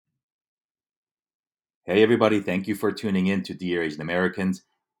Hey, everybody. Thank you for tuning in to Dear Asian Americans.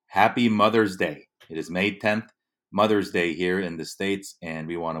 Happy Mother's Day. It is May 10th, Mother's Day here in the States, and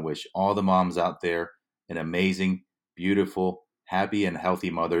we want to wish all the moms out there an amazing, beautiful, happy, and healthy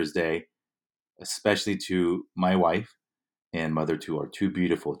Mother's Day, especially to my wife and mother to our two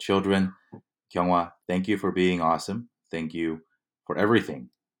beautiful children. Kyunghwa, thank you for being awesome. Thank you for everything.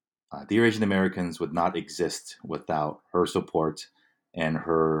 Dear Asian Americans would not exist without her support and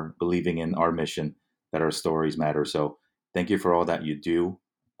her believing in our mission that our stories matter. So thank you for all that you do.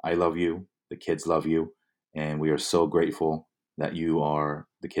 I love you. The kids love you. And we are so grateful that you are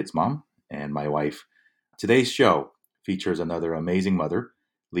the kids' mom and my wife. Today's show features another amazing mother,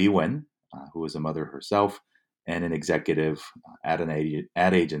 Lee Wen, who is a mother herself and an executive at an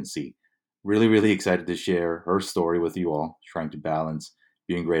ad agency. Really, really excited to share her story with you all, trying to balance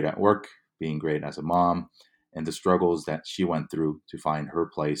being great at work, being great as a mom, and the struggles that she went through to find her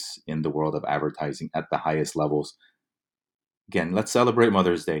place in the world of advertising at the highest levels. Again, let's celebrate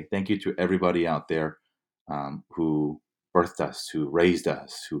Mother's Day. Thank you to everybody out there who birthed us, who raised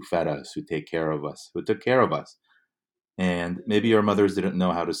us, who fed us, who take care of us, who took care of us. And maybe your mothers didn't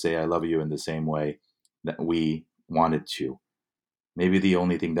know how to say I love you in the same way that we wanted to. Maybe the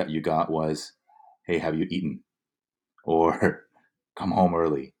only thing that you got was, hey, have you eaten? Or come home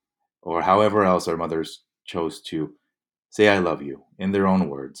early. Or however else our mothers chose to say I love you in their own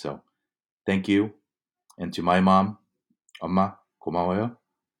words. So thank you. And to my mom, Amma, 고마워요.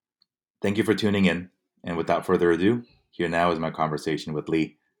 Thank you for tuning in. And without further ado, here now is my conversation with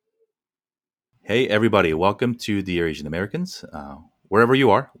Lee. Hey, everybody. Welcome to Dear Asian Americans. Wherever you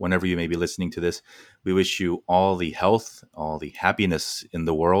are, whenever you may be listening to this, we wish you all the health, all the happiness in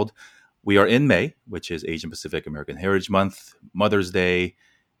the world. We are in May, which is Asian Pacific American Heritage Month. Mother's Day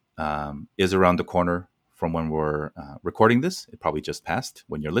is around the corner from when we're recording this. It probably just passed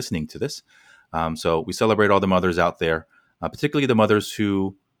when you're listening to this. So we celebrate all the mothers out there, particularly the mothers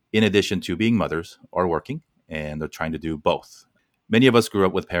who, in addition to being mothers, are working and they're trying to do both. Many of us grew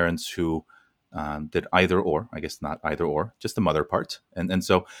up with parents who did either or, I guess not either or, just the mother part. And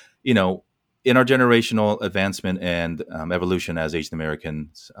so, you know, in our generational advancement and evolution as Asian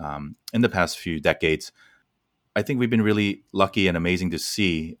Americans in the past few decades, I think we've been really lucky and amazing to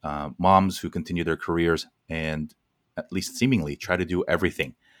see moms who continue their careers and at least seemingly try to do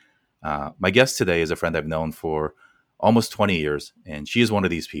everything. My guest today is a friend I've known for almost 20 years, and she is one of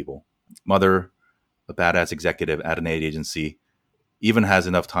these people. Mother, a badass executive at an ad agency, even has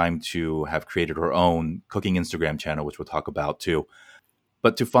enough time to have created her own cooking Instagram channel, which we'll talk about too.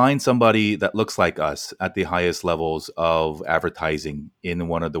 But to find somebody that looks like us at the highest levels of advertising in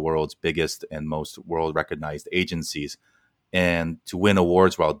one of the world's biggest and most world recognized agencies and to win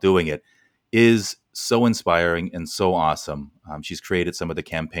awards while doing it is so inspiring and so awesome. She's created some of the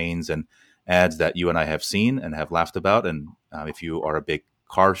campaigns and ads that you and I have seen and have laughed about. And if you are a big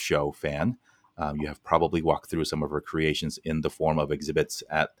car show fan, you have probably walked through some of her creations in the form of exhibits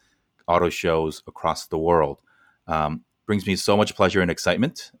at auto shows across the world. Brings me so much pleasure and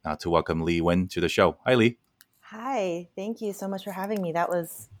excitement to welcome Lee Wen to the show. Hi, Lee. Hi, thank you so much for having me. That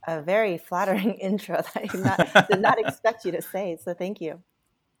was a very flattering intro that I did not expect you to say. So thank you.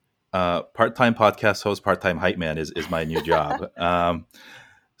 Part-time podcast host, part-time hype man is my new job.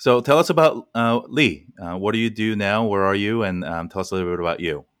 So tell us about Lee. What do you do now? Where are you? And tell us a little bit about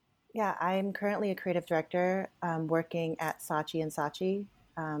you. Yeah, I'm currently a creative director working at Saatchi and Saatchi.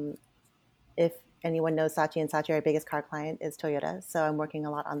 Um, if anyone knows Saatchi and Saatchi, our biggest car client is Toyota. So I'm working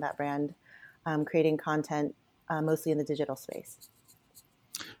a lot on that brand, creating content mostly in the digital space.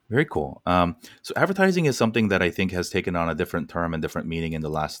 Very cool. So advertising is something that I think has taken on a different term and different meaning in the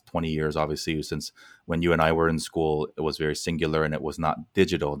last 20 years, obviously, since when you and I were in school, it was very singular and it was not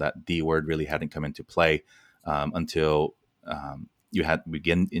digital. That D word really hadn't come into play until you had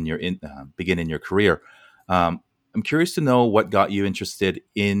begin in your career. I'm curious to know what got you interested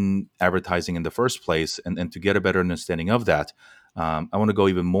in advertising in the first place, and to get a better understanding of that, I want to go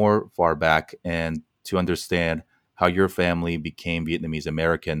even more far back and to understand how your family became Vietnamese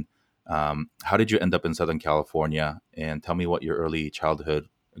American. How did you end up in Southern California? And tell me what your early childhood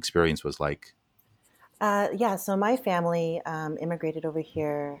experience was like. Yeah, so my family immigrated over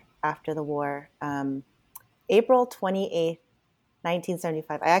here after the war, April 28th,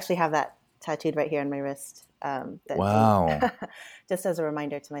 1975. I actually have that tattooed right here on my wrist. That date, Wow. just as a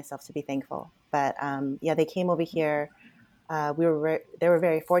reminder to myself to be thankful. But yeah, they came over here. They were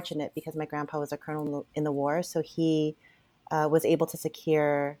very fortunate because my grandpa was a colonel in the war, so he was able to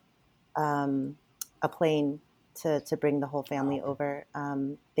secure um, a plane to bring the whole family over.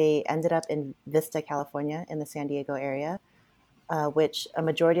 They ended up in Vista, California, in the San Diego area, which a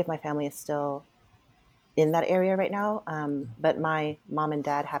majority of my family is still in that area right now. But my mom and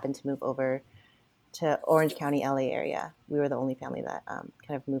dad happened to move over to Orange County, LA area. We were the only family that kind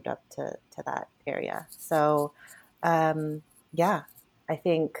of moved up to that area. So, um, yeah, I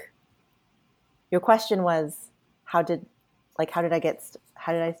think your question was how did how did I get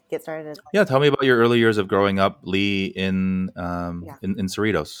started? Yeah, tell me about your early years of growing up, Lee, Yeah. in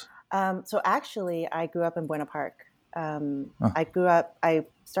Cerritos. So actually, I grew up in Buena Park. Oh, I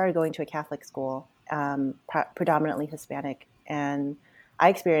started going to a Catholic school, predominantly Hispanic, and I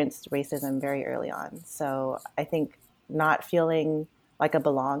experienced racism very early on. So I think not feeling like I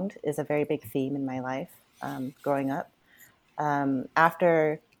belonged is a very big theme in my life growing up.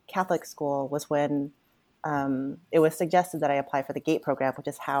 After Catholic school was when it was suggested that I apply for the GATE program, which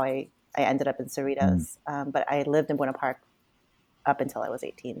is how I ended up in mm, Cerritos. But I lived in Buena Park up until I was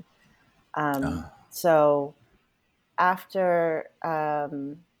 18. uh, So after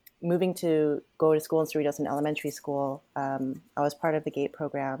moving to go to school in Cerritos in elementary school, I was part of the GATE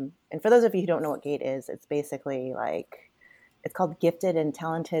program. And for those of you who don't know what GATE is, it's basically like it's called Gifted and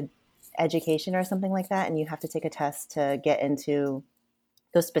Talented Education or something like that. And you have to take a test to get into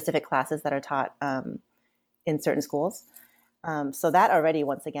those specific classes that are taught in certain schools. So that already,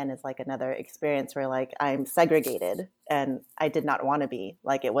 once again, is like another experience where like I'm segregated and I did not want to be.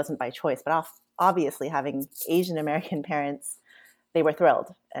 Like it wasn't by choice, but obviously having Asian American parents, they were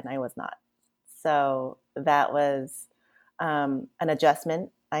thrilled and I was not. So that was an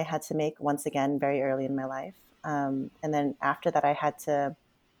adjustment I had to make once again very early in my life. And then after that, I had to,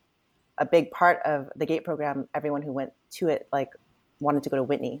 a big part of the GATE program, everyone who went to it like wanted to go to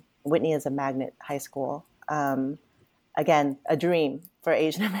Whitney. Whitney is a magnet high school. Again, a dream for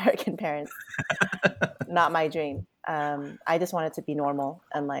Asian American parents, not my dream. I just wanted to be normal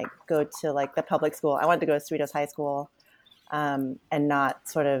and like go to like the public school. I wanted to go to Cerritos High School and not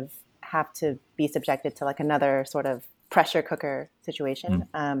sort of have to be subjected to like another sort of pressure cooker situation.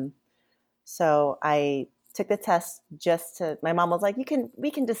 mm. So I took the test just to. My mom was like, we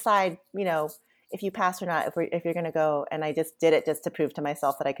can decide, if you pass or not, if you're going to go." And I just did it just to prove to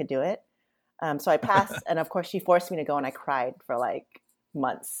myself that I could do it. So I passed, and of course she forced me to go, and I cried for like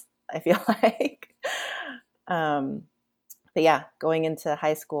months. I feel like, um, but yeah, going into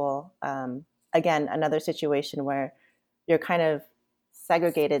high school, again, another situation where you're kind of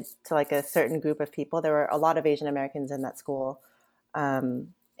segregated to like a certain group of people. There were a lot of Asian Americans in that school,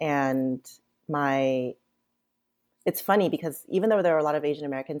 and my it's funny because even though there were a lot of Asian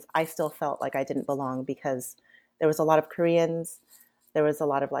Americans, I still felt like I didn't belong because there was a lot of Koreans, there was a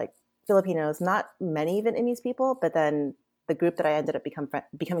lot of like Filipinos, not many Vietnamese people, but then the group that I ended up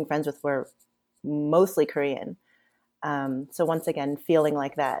becoming friends with were mostly Korean. So once again, feeling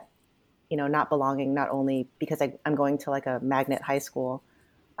like that, not belonging, not only because I'm going to like a magnet high school,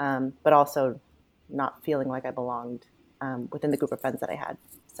 but also not feeling like I belonged within the group of friends that I had.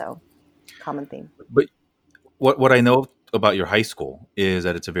 So common theme. But what I know about your high school is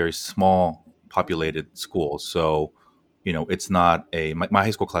that it's a very small populated school. So, it's not my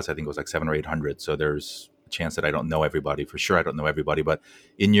high school class. I think was like 700 or 800. So there's a chance that I don't know everybody. For sure, I don't know everybody. But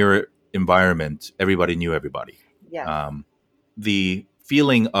in your environment, everybody knew everybody. Yes. Um, the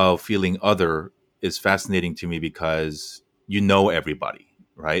feeling of feeling other is fascinating to me because you know everybody,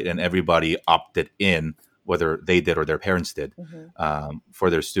 right? And everybody opted in, whether they did or their parents did, Mm-hmm. for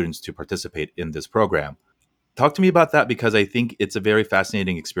their students to participate in this program. Talk to me about that because I think it's a very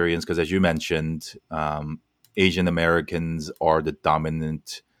fascinating experience. Because as you mentioned, Asian Americans are the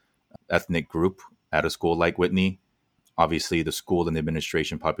dominant ethnic group at a school like Whitney. Obviously, the school and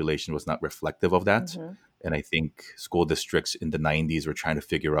administration population was not reflective of that. Mm-hmm. And I think school districts in the 90s were trying to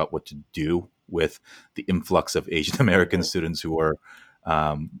figure out what to do with the influx of Asian American Mm-hmm. students who were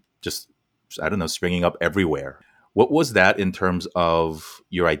just, I don't know, springing up everywhere. What was that in terms of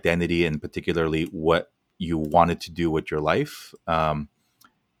your identity and particularly what you wanted to do with your life?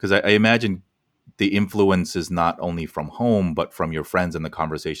 Because I imagine the influence is not only from home, but from your friends and the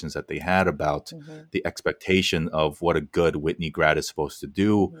conversations that they had about Mm-hmm. the expectation of what a good Whitney grad is supposed to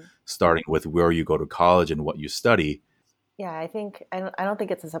do, Mm-hmm. starting with where you go to college and what you study. Yeah, I don't think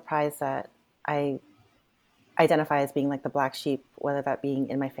it's a surprise that I identify as being like the black sheep, whether that being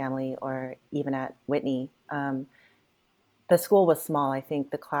in my family or even at Whitney. The school was small. I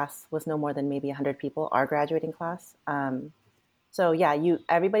think the class was no more than maybe 100 people, our graduating class. So yeah, you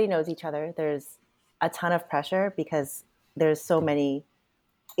everybody knows each other. There's a ton of pressure because there's so many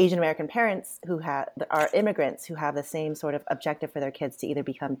Asian American parents who are immigrants who have the same sort of objective for their kids to either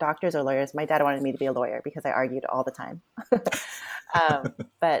become doctors or lawyers. My dad wanted me to be a lawyer because I argued all the time.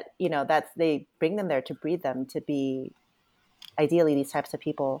 But that's they bring them there to breed them to be ideally these types of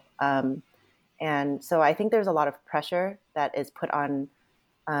people. And so I think there's a lot of pressure that is put on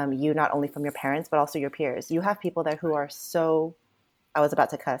you, not only from your parents, but also your peers. You have people there who are so, I was about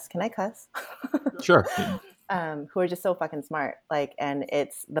to cuss. Can I cuss? Sure. Who are just so fucking smart. Like, and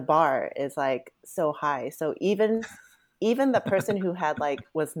it's, the bar is like so high. So even the person who had like,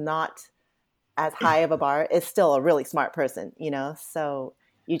 was not as high of a bar is still a really smart person, you know? So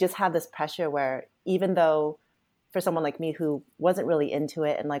you just have this pressure where even though for someone like me who wasn't really into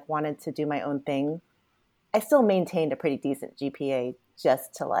it and like wanted to do my own thing, I still maintained a pretty decent GPA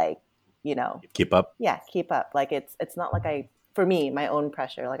just to like, you know, Keep up. yeah, keep up. Like it's not like for me, my own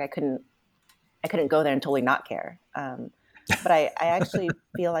pressure, like I couldn't go there and totally not care. But I actually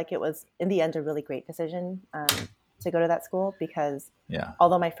feel like it was in the end a really great decision to go to that school because Yeah.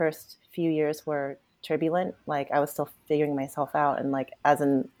 although my first few years were turbulent, like I was still figuring myself out, and like as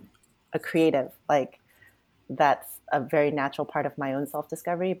a creative, like that's a very natural part of my own self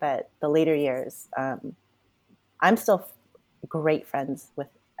discovery. But the later years, I'm still great friends with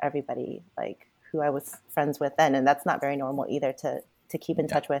everybody, like who I was friends with then, and that's not very normal either to keep in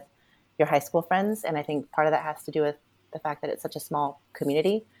Yeah. touch with your high school friends. And I think part of that has to do with the fact that it's such a small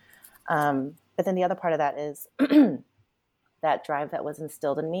community. But then the other part of that is that drive that was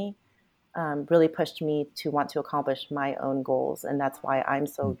instilled in me really pushed me to want to accomplish my own goals, and that's why I'm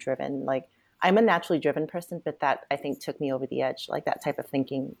so driven. Like I'm a naturally driven person, but that I think took me over the edge. Like that type of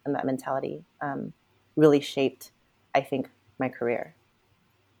thinking and that mentality really shaped, I think, my career.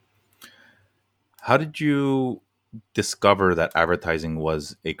 How did you discover that advertising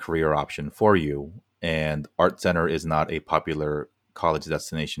was a career option for you? And Art Center is not a popular college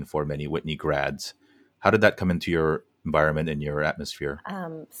destination for many Whitney grads. How did that come into your environment and your atmosphere?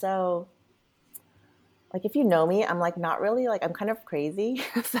 So like if you know me, I'm like not really, like I'm kind of crazy.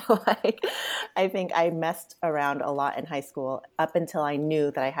 So like I think I messed around a lot in high school up until I knew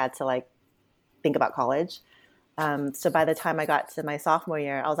that I had to like think about college. So by the time I got to my sophomore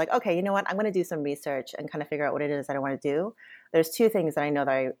year, I was like, okay, you know what? I'm going to do some research and kind of figure out what it is that I want to do. There's two things that I know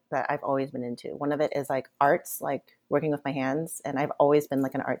that I've always been into. One of it is like arts, like working with my hands, and I've always been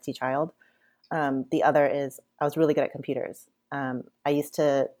like an artsy child. The other is I was really good at computers. I used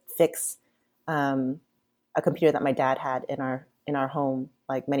to fix um, a computer that my dad had in our home.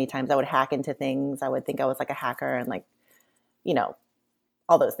 Like many times, I would hack into things. I would think I was like a hacker, and like you know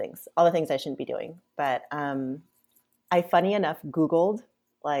all those things, all the things I shouldn't be doing. But I, funny enough, Googled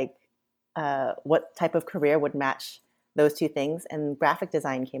like what type of career would match those two things, and graphic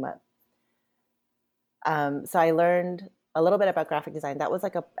design came up. So I learned a little bit about graphic design. That was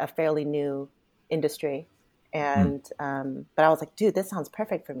like a fairly new industry, Mm. and but I was like, dude, this sounds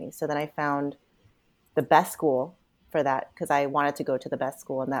perfect for me. So then I found the best school for that because I wanted to go to the best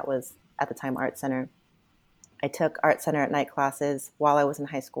school, and that was at the time Art Center. I took Art Center at night classes while I was in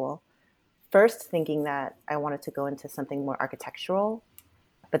high school. First, thinking that I wanted to go into something more architectural,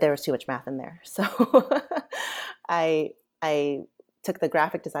 but there was too much math in there. So I I took the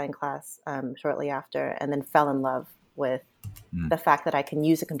graphic design class shortly after, and then fell in love with Mm. the fact that I can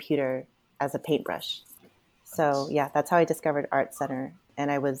use a computer as a paintbrush. So Nice. yeah, that's how I discovered Art Center,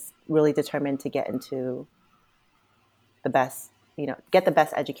 and I was really determined to get into the best, get the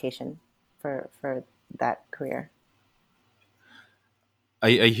best education for that career. I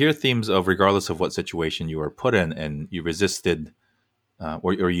hear themes of regardless of what situation you were put in and you resisted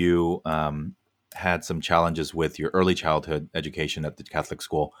or you had some challenges with your early childhood education at the Catholic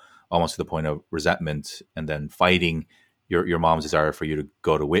school, almost to the point of resentment, and then fighting your mom's desire for you to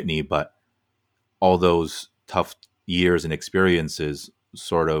go to Whitney. But all those tough years and experiences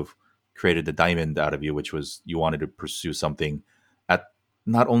sort of created the diamond out of you, which was you wanted to pursue something at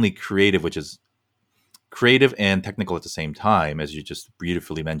not only creative, which is creative and technical at the same time, as you just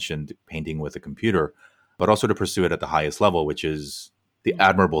beautifully mentioned, painting with a computer, but also to pursue it at the highest level, which is the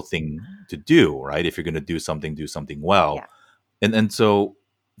admirable thing to do, right? If you're going to do something well. Yeah. And so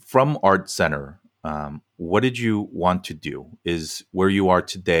from Art Center, what did you want to do? Is where you are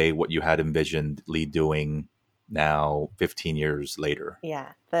today what you had envisioned Lee doing now 15 years later?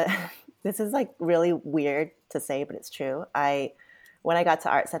 Yeah, this is like really weird to say, but it's true. When I got to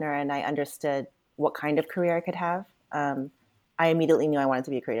Art Center and I understood what kind of career I could have, I immediately knew I wanted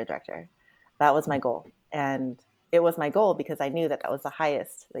to be a creative director. That was my goal, and it was my goal because I knew that that was the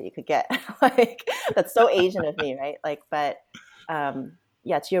highest that you could get. Like that's so Asian of me, right? Like, but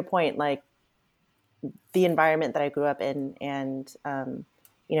yeah, to your point, like the environment that I grew up in, and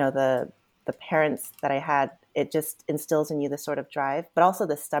the parents that I had, it just instills in you this sort of drive, but also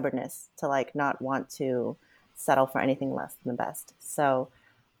the stubbornness to like not want to settle for anything less than the best. So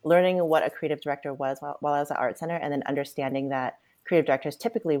learning what a creative director was while I was at Art Center, and then understanding that creative directors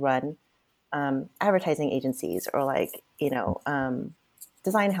typically run advertising agencies or like,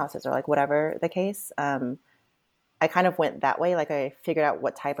 design houses or like whatever the case. I kind of went that way. Like I figured out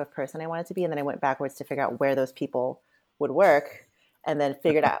what type of person I wanted to be. And then I went backwards to figure out where those people would work and then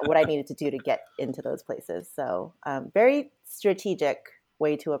figured out what I needed to do to get into those places. So very strategic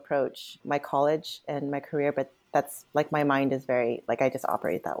way to approach my college and my career. But that's like my mind is very, like I just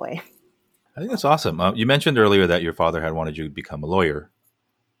operate that way. I think that's awesome. You mentioned earlier that your father had wanted you to become a lawyer.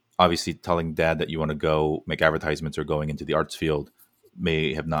 Obviously, telling dad that you want to go make advertisements or going into the arts field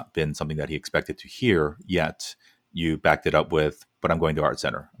may have not been something that he expected to hear, yet you backed it up with, but I'm going to Art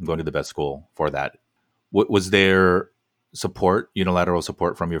Center. I'm going to the best school for that. Was there support, unilateral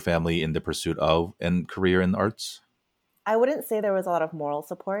support from your family in the pursuit of a career in the arts? I wouldn't say there was a lot of moral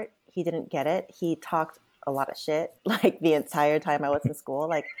support. He didn't get it. He talked a lot of shit like the entire time I was in school.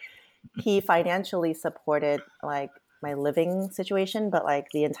 Like he financially supported like my living situation, but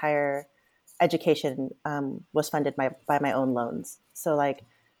like the entire education was funded by my own loans. So like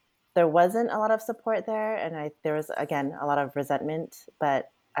there wasn't a lot of support there, and there was again a lot of resentment.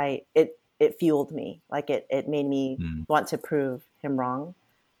 But it fueled me. Like it made me Mm. want to prove him wrong.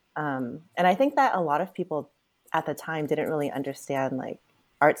 And I think that a lot of people at the time didn't really understand like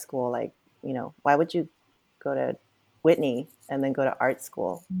art school. Like why would you go to Whitney and then go to art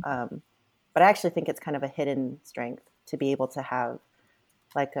school? But I actually think it's kind of a hidden strength to be able to have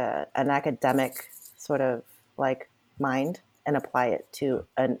like an academic sort of like mind and apply it to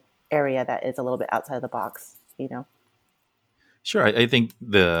an area that is a little bit outside of the box. Sure. I think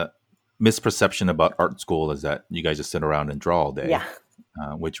the misperception about art school is that you guys just sit around and draw all Yeah. day,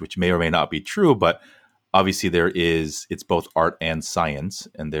 which may or may not be true, but obviously it's both art and science,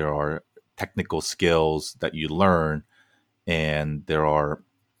 and there are technical skills that you learn, and there are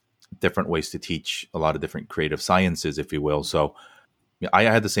different ways to teach a lot of different creative sciences, if you will. So yeah, I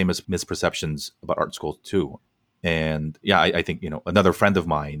had the same misperceptions about art school too. And yeah, I think, another friend of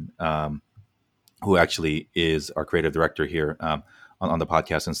mine, who actually is our creative director here, on the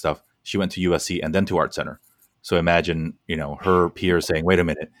podcast and stuff, she went to USC and then to Art Center. So imagine, her peers saying, wait a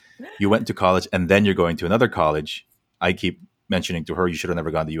minute, you went to college and then you're going to another college. I keep mentioning to her, you should have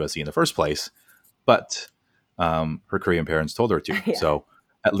never gone to USC in the first place. But her Korean parents told her to. Yeah. So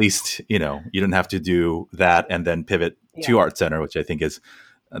at least, you didn't have to do that and then pivot to Yeah. Art Center, which I think is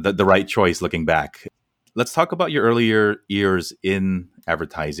the right choice looking back. Let's talk about your earlier years in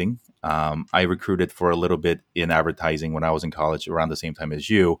advertising. I recruited for a little bit in advertising when I was in college around the same time as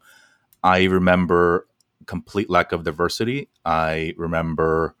you. I remember complete lack of diversity. I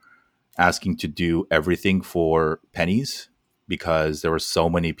remember asking to do everything for pennies because there were so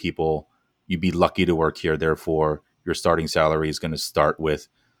many people. You'd be lucky to work here. Therefore, your starting salary is going to start with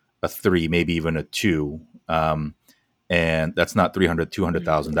a 3, maybe even a 2. And that's not 300,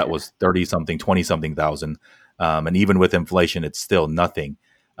 200,000. That was 30 something, 20 something thousand. And even with inflation, it's still nothing.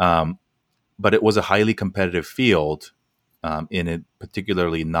 But it was a highly competitive field, in a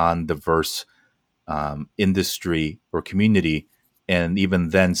particularly non-diverse industry or community, and even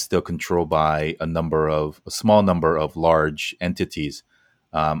then still controlled by a small number of large entities.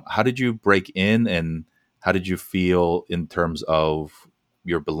 How did you break in, and how did you feel in terms of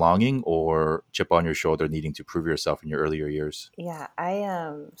your belonging or chip on your shoulder needing to prove yourself in your earlier years? Yeah,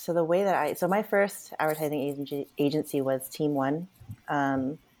 so the way that so my first advertising agency was Team One,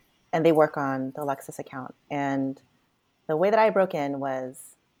 and they work on the Lexus account. And the way that I broke in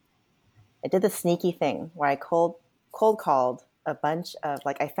was I did the sneaky thing where I cold called a bunch of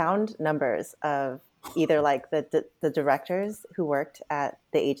like I found numbers of either like the directors who worked at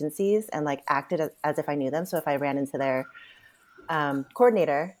the agencies and like acted as if I knew them. So if I ran into their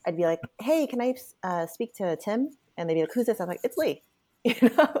coordinator, I'd be like, "Hey, can I speak to Tim?" And they'd be like, "Who's this?" I'm like, "It's Lee."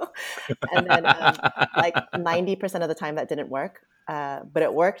 And then like 90% of the time that didn't work, but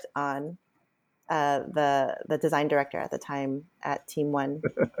it worked on the design director at the time at Team One,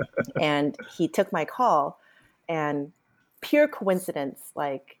 and he took my call, and pure coincidence,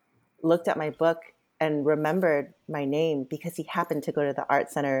 like looked at my book and remembered my name because he happened to go to the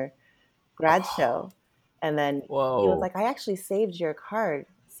Art Center grad show. And then he was Whoa. like, I actually saved your card.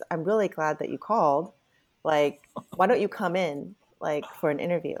 So I'm really glad that you called. Like, why don't you come in like for an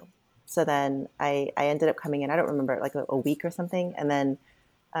interview? So then I ended up coming in. I don't remember, like a week or something. And then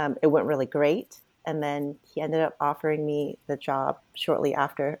it went really great. And then he ended up offering me the job shortly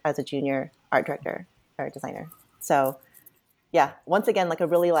after as a junior art director or designer. So yeah, once again, like a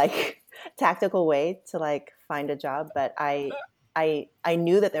really like tactical way to like find a job. But I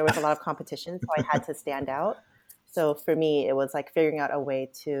knew that there was a lot of competition, so I had to stand out. So for me, it was like figuring out a way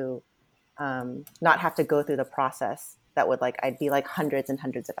to not have to go through the process that would like, I'd be like hundreds and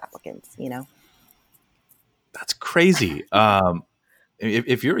hundreds of applicants, you know? That's crazy.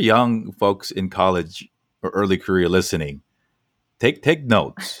 If you're young folks in college or early career listening, take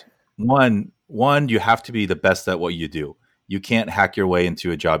notes. One, you have to be the best at what you do. You can't hack your way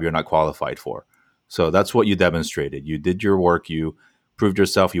into a job you're not qualified for. So that's what you demonstrated. You did your work. You proved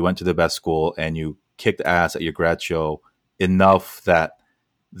yourself. You went to the best school, and you kicked ass at your grad show enough that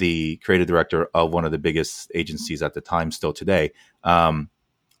the creative director of one of the biggest agencies at the time, still today,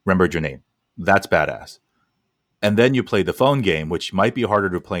 remembered your name. That's badass. And then you play the phone game, which might be harder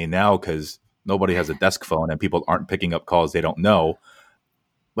to play now because nobody has a desk phone and people aren't picking up calls they don't know.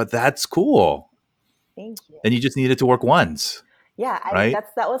 But that's cool. Thank you. And you just needed to work once, Yeah, right?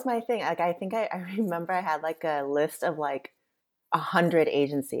 that was my thing. Like, I think I remember I had like a list of like 100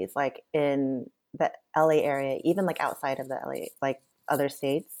 agencies, like in the LA area, even like outside of the LA, like other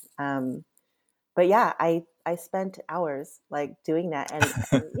states. But yeah, I spent hours like doing that, and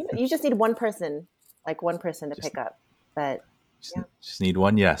you know, you just need one person to just, pick up. But yeah, just need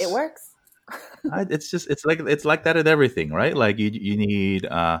one it yes. works. It's like that at everything, right? Like you need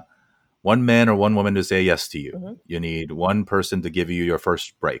one man or one woman to say yes to you. Hmm. You need one person to give you your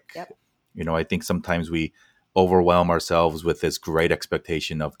first break. Yep. I think sometimes we overwhelm ourselves with this great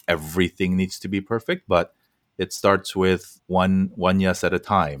expectation of everything needs to be perfect, but it starts with one yes at a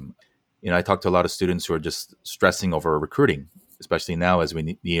time. I talk to a lot of students who are just stressing over recruiting, especially now as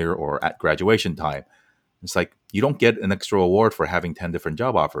we near or at graduation time. It's like you don't get an extra award for having 10 different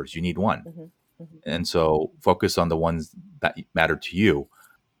job offers. You need one. Hmm. Hmm. And so focus on the ones that matter to you.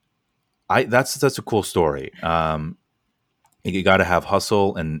 That's a cool story. You got to have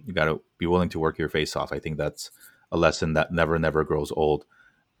hustle and you got to be willing to work your face off. I think that's a lesson that never grows old.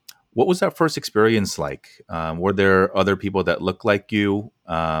 What was that first experience like? Were there other people that looked like you?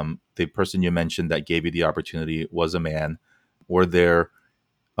 The person you mentioned that gave you the opportunity was a man. Were there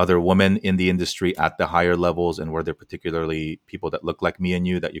other women in the industry at the higher levels, and were there particularly people that looked like me and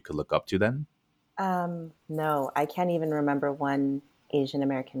you that you could look up to then? No, I can't even remember one Asian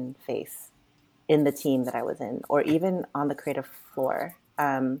American face in the team that I was in, or even on the creative floor.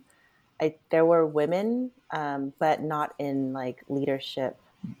 There were women, but not in like leadership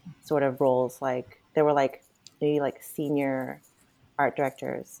sort of roles. Like there were like maybe like senior art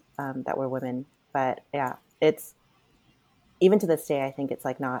directors that were women. But yeah, it's even to this day, I think it's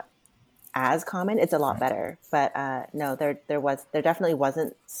like not as common. It's a lot better, but no, there definitely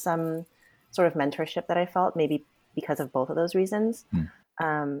wasn't some sort of mentorship that I felt, maybe because of both of those reasons,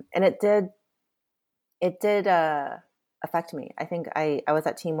 Hmm. and it did affect me. I think I was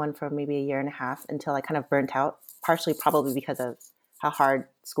at Team One for maybe a year and a half until I kind of burnt out, partially probably because of how hard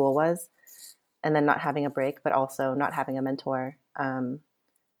school was, and then not having a break, but also not having a mentor.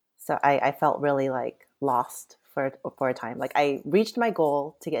 So I felt really like lost for a time. Like I reached my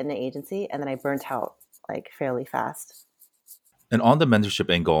goal to get in an agency, and then I burnt out like fairly fast. And on the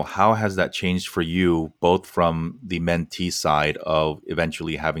mentorship angle, how has that changed for you, both from the mentee side of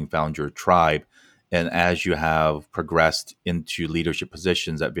eventually having found your tribe, and as you have progressed into leadership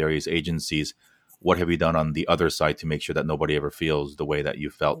positions at various agencies, what have you done on the other side to make sure that nobody ever feels the way that you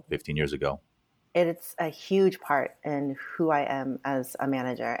felt 15 years ago? It's a huge part in who I am as a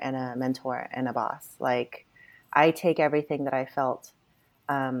manager and a mentor and a boss. Like I take everything that I felt,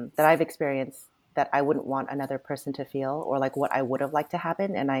 that I've experienced, that I wouldn't want another person to feel, or like what I would have liked to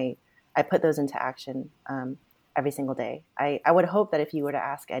happen, and I put those into action every single day. I would hope that if you were to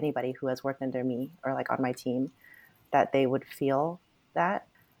ask anybody who has worked under me or like on my team, that they would feel that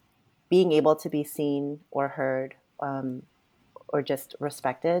being able to be seen or heard, or just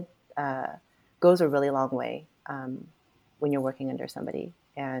respected, goes a really long way when you're working under somebody.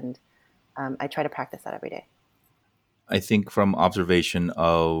 And I try to practice that every day. I think from observation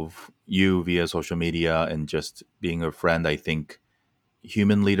of you via social media and just being a friend, I think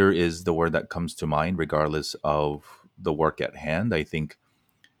human leader is the word that comes to mind, regardless of the work at hand. I think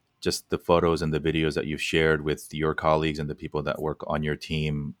just the photos and the videos that you've shared with your colleagues and the people that work on your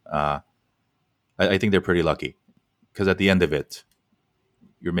team, I think they're pretty lucky because at the end of it,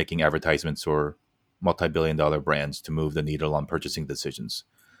 you're making advertisements or multi-billion-dollar brands to move the needle on purchasing decisions.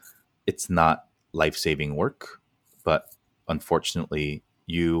 It's not life-saving work, but unfortunately,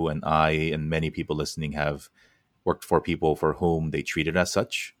 you and I and many people listening have worked for people for whom they treated as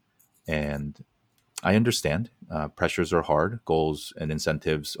such. And I understand pressures are hard, goals and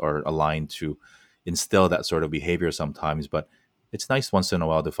incentives are aligned to instill that sort of behavior sometimes, but it's nice once in a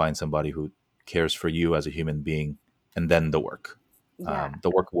while to find somebody who cares for you as a human being, and then the work. Yeah,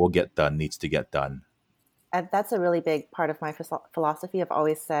 The work will get done, needs to get done. and that's a really big part of my philosophy. I've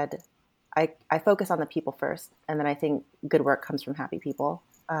always said I focus on the people first, and then I think good work comes from happy people.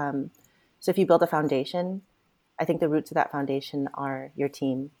 So if you build a foundation, I think the roots of that foundation are your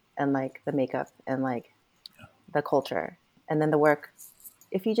team and like the makeup and like the culture, and then the work.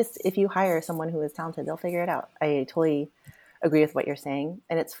 If you hire someone who is talented, they'll figure it out. I totally agree with what you're saying,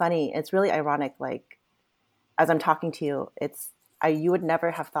 and it's funny. It's really ironic. Like as I'm talking to you, you would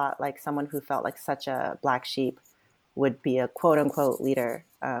never have thought like someone who felt like such a black sheep would be a quote unquote leader,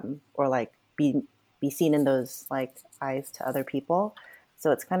 or like be seen in those like eyes to other people.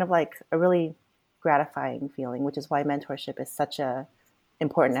 So it's kind of like a really gratifying feeling, which is why mentorship is such a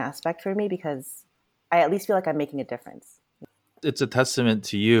important aspect for me, because I at least feel like I'm making a difference. It's a testament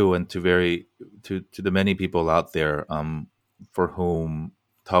to you and to the many people out there, for whom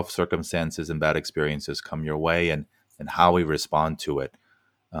tough circumstances and bad experiences come your way, and how we respond to it.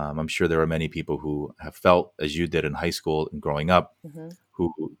 I'm sure there are many people who have felt as you did in high school and growing up, Mm-hmm.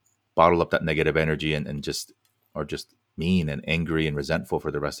 who bottle up that negative energy and just are just mean and angry and resentful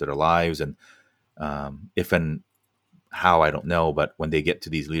for the rest of their lives. And if and how, I don't know, but when they get to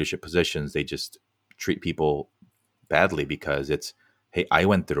these leadership positions, they just treat people badly because it's, hey, I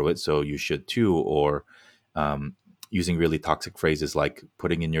went through it, so you should too. Or um, using really toxic phrases like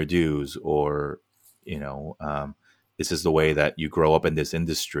putting in your dues, or you know, this is the way that you grow up in this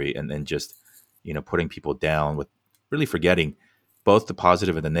industry, and then just putting people down, with really forgetting both the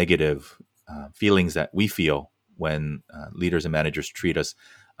positive and the negative feelings that we feel when leaders and managers treat us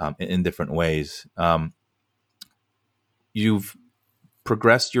in different ways. You've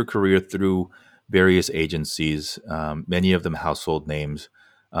progressed your career through various agencies, many of them household names.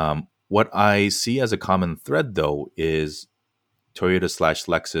 What I see as a common thread, though, is Toyota slash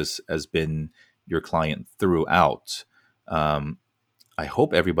Lexus has been your client throughout. Um, I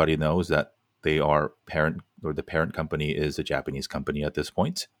hope everybody knows that they are parent, or the parent company is a Japanese company at this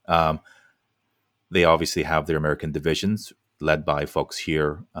point. They obviously have their American divisions led by folks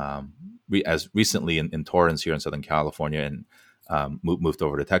here, as recently in Torrance here in Southern California, and moved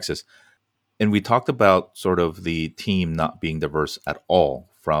over to Texas. And we talked about sort of the team not being diverse at all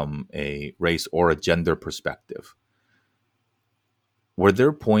from a race or a gender perspective. Were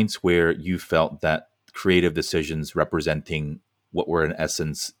there points where you felt that creative decisions representing what were in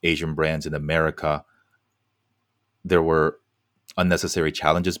essence Asian brands in America, there were unnecessary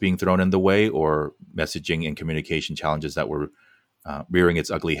challenges being thrown in the way, or messaging and communication challenges that were rearing its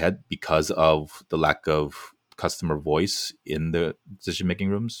ugly head because of the lack of customer voice in the decision making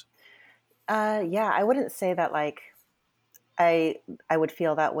rooms? Yeah, I wouldn't say that like I I would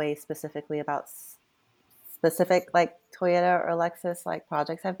feel that way specifically about specific like Toyota or Lexus like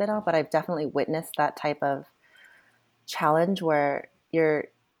projects I've been on, but I've definitely witnessed that type of challenge where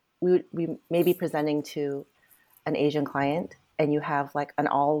we may be presenting to an Asian client and you have like an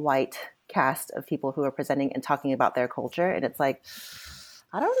all white cast of people who are presenting and talking about their culture, and it's like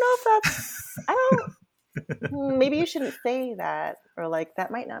I don't know if that's I don't maybe you shouldn't say that, or like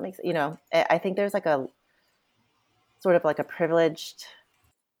that might not make sense. I think there's like a sort of like a privileged,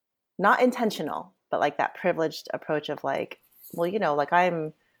 not intentional, but like that privileged approach of like, well, like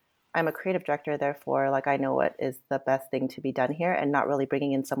I'm a creative director, therefore like I know what is the best thing to be done here, and not really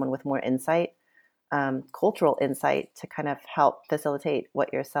bringing in someone with more insight, cultural insight, to kind of help facilitate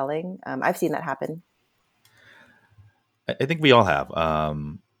what you're selling. I've seen that happen. I think we all have.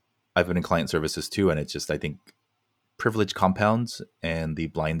 I've been in client services too, and it's just, I think, privilege compounds and the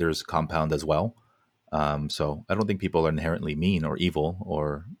blinders compound as well. So I don't think people are inherently mean or evil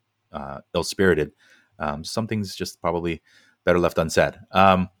or ill spirited. Something's just probably better left unsaid.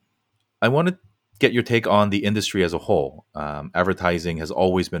 I want to get your take on the industry as a whole. Advertising has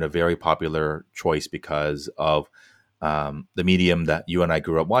always been a very popular choice because of the medium that you and I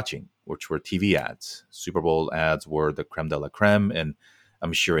grew up watching, which were TV ads. Super Bowl ads were the creme de la creme, and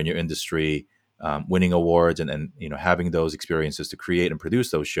I'm sure in your industry, winning awards and having those experiences to create and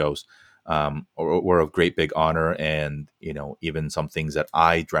produce those shows were of great big honor, and even some things that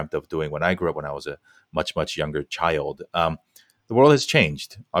I dreamt of doing when I grew up, when I was a much younger child. The world has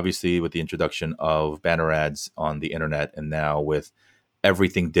changed, obviously, with the introduction of banner ads on the internet, and now with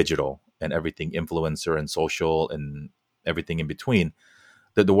everything digital and everything influencer and social and everything in between.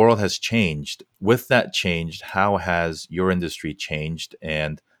 That the world has changed. With that changed, how has your industry changed,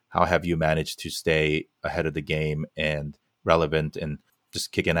 and how have you managed to stay ahead of the game and relevant and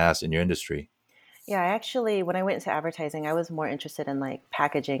just kicking ass in your industry? Yeah, I actually, when I went into advertising, I was more interested in like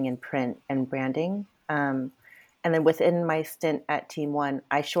packaging and print and branding. And then within my stint at Team One,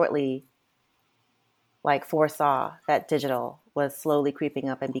 I shortly like foresaw that digital was slowly creeping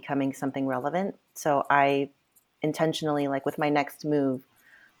up and becoming something relevant. So I intentionally, like with my next move,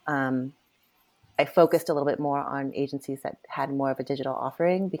 I focused a little bit more on agencies that had more of a digital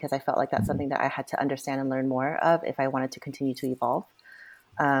offering because I felt like that's Mhm. something that I had to understand and learn more of if I wanted to continue to evolve.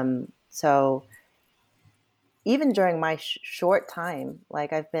 So even during my short time,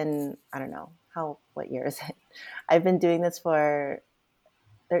 like I've been, I don't know what year is it? I've been doing this for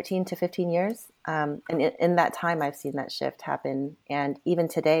 13 to 15 years. And in that time, I've seen that shift happen. And even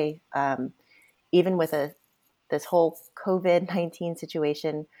today, even with this whole COVID-19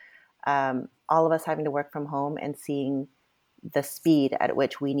 situation, all of us having to work from home and seeing the speed at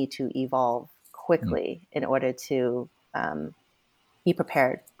which we need to evolve Mm. quickly in order to be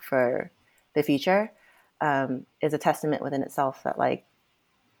prepared for the future is a testament within itself that like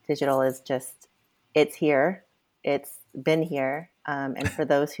digital is just, it's here, it's been here. And for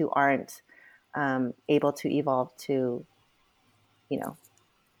those who aren't able to evolve to, you know,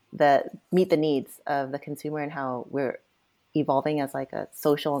 meet the needs of the consumer and how we're evolving as like a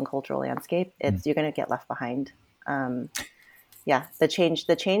social and cultural landscape, Mm. it's, you're going to get left behind. Um, yeah, the change,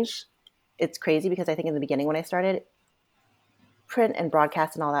 it's crazy because I think in the beginning when I started, print and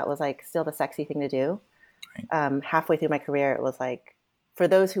broadcast and all that was like still the sexy thing to do. Right. Halfway through my career, it was like, for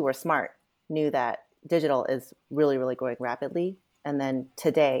those who were smart, knew that digital is really, really growing rapidly. And then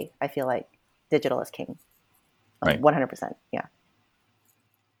today, I feel like digital is king, like Right. 100%. Yeah.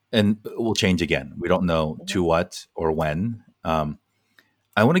 And will change again. We don't know Mm-hmm. to what or when.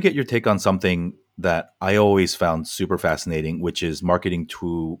 I want to get your take on something that I always found super fascinating, which is marketing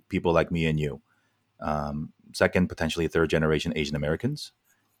to people like me and you. Second, potentially third generation Asian Americans.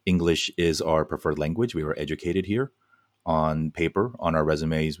 English is our preferred language. We were educated here. On paper, on our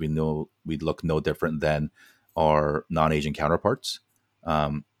resumes, we know we look no different than our non-Asian counterparts.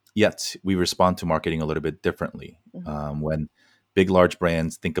 Yet we respond to marketing a little bit differently. Mm-hmm. When big, large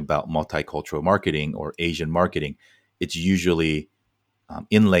brands think about multicultural marketing or Asian marketing, it's usually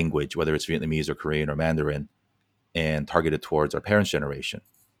in language, whether it's Vietnamese or Korean or Mandarin, and targeted towards our parents' generation.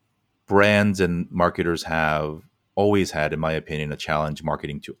 Brands and marketers have always had, in my opinion, a challenge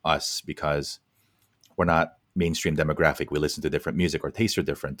marketing to us because we're not mainstream demographic. We listen to different music. Our tastes are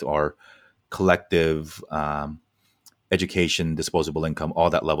different. Our collective education, disposable income, all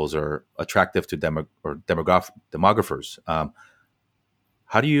that levels are attractive to demographers.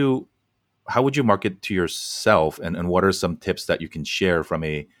 How do you how would you market to yourself, and what are some tips that you can share from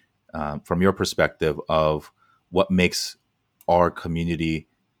your perspective of what makes our community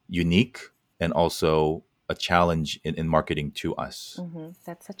unique and also a challenge in marketing to us? Mm-hmm.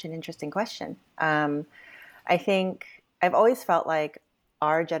 That's such an interesting question. I think I've always felt like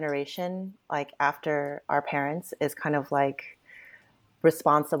our generation, like after our parents, is kind of like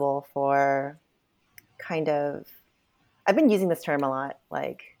responsible for kind of, I've been using this term a lot,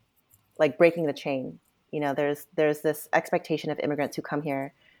 like breaking the chain. You know, there's this expectation of immigrants who come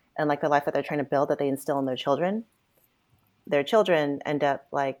here and like the life that they're trying to build that they instill in their children. Their children end up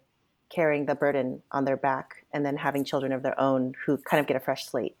like carrying the burden on their back and then having children of their own who kind of get a fresh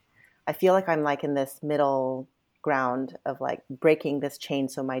slate. I feel like I'm like in this middle ground of like breaking this chain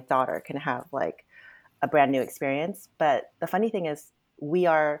so my daughter can have like a brand new experience. But the funny thing is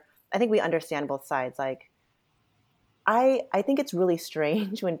I think we understand both sides. Like I think it's really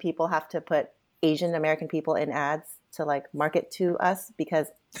strange when people have to put Asian American people in ads to like market to us because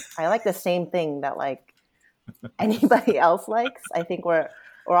I like the same thing that like anybody else likes. I think we're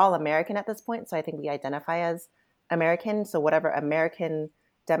all American at this point, so I think we identify as American. So whatever American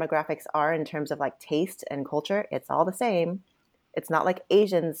demographics are in terms of like taste and culture, it's all the same. It's not like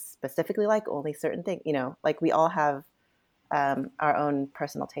Asians specifically like only certain things, you know, like we all have our own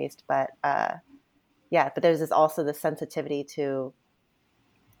personal taste, but yeah, but there's this also this sensitivity to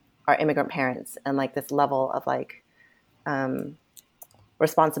our immigrant parents and like this level of like um,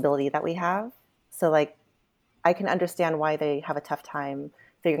 responsibility that we have. So like I can understand why they have a tough time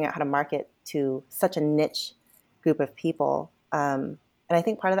figuring out how to market to such a niche group of people. And I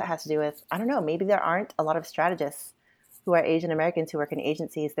think part of that has to do with, I don't know, maybe there aren't a lot of strategists who are Asian Americans who work in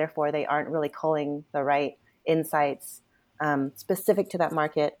agencies. Therefore, they aren't really culling the right insights specific to that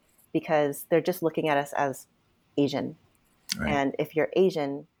market because they're just looking at us as Asian. Right. And if you're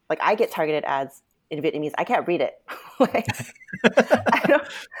Asian, like I get targeted ads in Vietnamese, I can't read it. Like I don't, I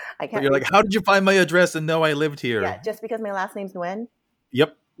But can't you're read. like, how did you find my address and know I lived Yeah, here? just because my last name's Nguyen,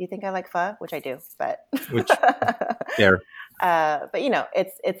 Yep. you think I like pho, which I do, but Which there. but you know,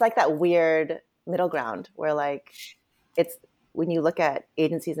 it's like that weird middle ground where like it's when you look at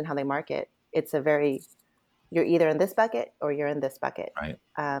agencies and how they market, it's a very you're either in this bucket or you're in this bucket, Right.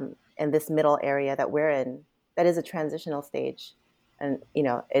 and this middle area that we're in, that is a transitional stage, and you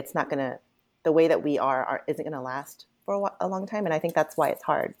know, it's not gonna the way that we are isn't gonna last for a long time, and I think that's why it's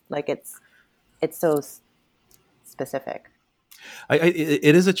hard. Like it's it's so specific.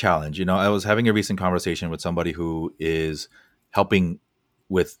 It is a challenge. I was having a recent conversation with somebody who is helping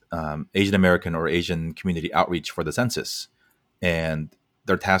with Asian American or Asian community outreach for the census, and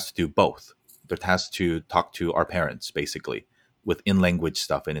they're tasked to do both. They're tasked to talk to our parents, basically, with in language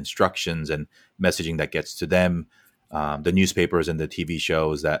stuff and instructions and messaging that gets to them, the newspapers and the TV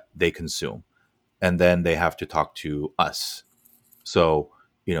shows that they consume, and then they have to talk to us. So,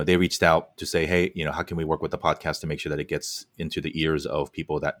 they reached out to say, hey, how can we work with the podcast to make sure that it gets into the ears of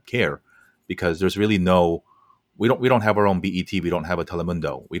people that care? Because there's really we don't have our own BET, we don't have a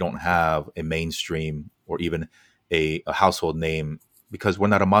Telemundo, we don't have a mainstream or even a household name because we're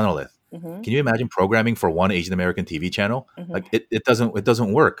not a monolith. Mm-hmm. Can you imagine programming for one Asian American TV channel? Mm-hmm. Like it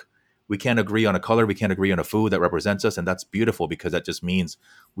doesn't work. We can't agree on a color, we can't agree on a food that represents us, and that's beautiful because that just means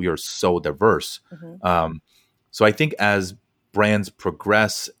we are so diverse. Mm-hmm. So I think as brands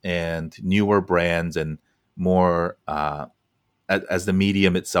progress and newer brands and more as the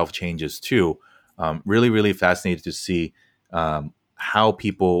medium itself changes too, really, really fascinated to see how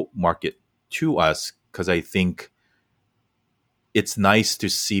people market to us, because I think it's nice to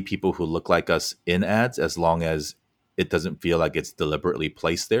see people who look like us in ads as long as it doesn't feel like it's deliberately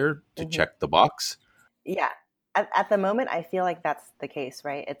placed there to Mm-hmm. check the box. Yeah. At the moment, I feel like that's the case,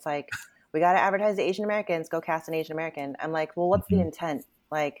 right? It's like, we got to advertise the Asian Americans, go cast an Asian American. I'm like, well, what's the Mhm. intent?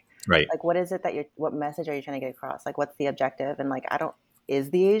 Like, Right. what is it that what message are you trying to get across? Like, what's the objective? And like, is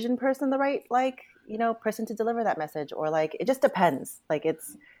the Asian person the right, person to deliver that message? Or like, it just depends. Like,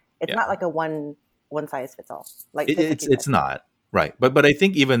 it's Yeah. not like a one size fits all. Like, It's not right, but I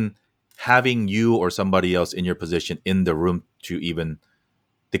think even having you or somebody else in your position in the room to even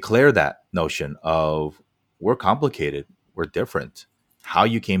declare that notion of we're complicated, we're different. How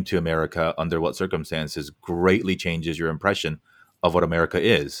you came to America under what circumstances greatly changes your impression of what America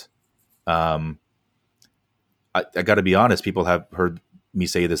is. Um, I got to be honest, people have heard me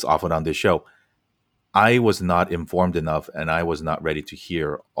say this often on this show. I was not informed enough and I was not ready to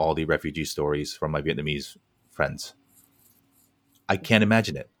hear all the refugee stories from my Vietnamese friends. I can't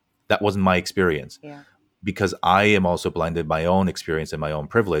imagine it. That wasn't my experience Yeah. because I am also blinded by my own experience and my own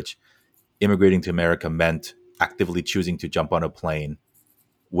privilege. Immigrating to America meant actively choosing to jump on a plane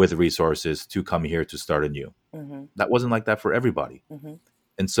with resources to come here to start anew. Mm-hmm. That wasn't like that for everybody. Mm-hmm.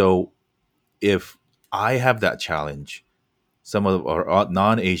 And so if I have that challenge, some of our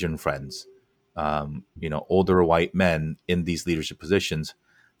non-Asian friends, older white men in these leadership positions,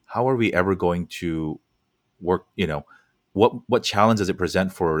 how are we ever going to work? What challenge does it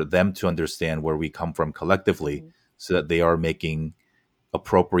present for them to understand where we come from collectively, Mm-hmm. so that they are making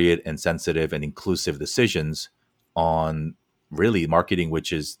appropriate and sensitive and inclusive decisions on really marketing,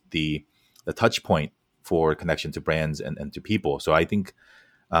 which is the touch point for connection to brands and to people. So I think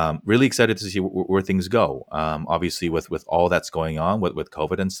really excited to see where things go. Obviously, with all that's going on with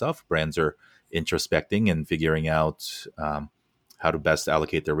COVID and stuff, brands are introspecting and figuring out how to best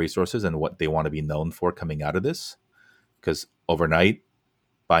allocate their resources and what they want to be known for coming out of this. Because overnight,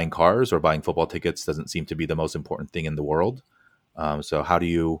 buying cars or buying football tickets doesn't seem to be the most important thing in the world. So how do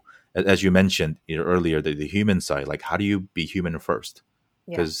you, as you mentioned earlier, the human side, like how do you be human first?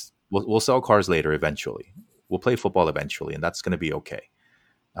 Yeah. Because we'll sell cars later eventually. We'll play football eventually, and that's going to be okay.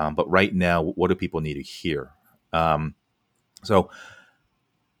 But right now, what do people need to hear? So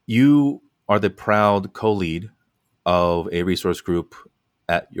you are the proud co-lead of a resource group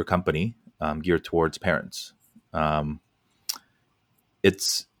at your company geared towards parents. Um,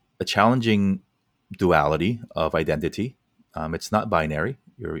 it's a challenging duality of identity. It's not binary.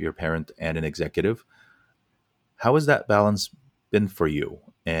 You're your parent and an executive. How has that balance been for you?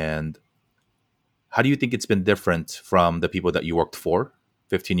 And how do you think it's been different from the people that you worked for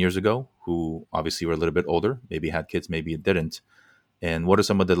 15 years ago, who obviously were a little bit older, maybe had kids, maybe didn't? And what are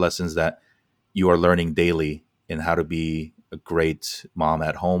some of the lessons that you are learning daily in how to be a great mom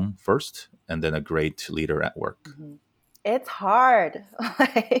at home first, and then a great leader at work? Mm-hmm. It's hard.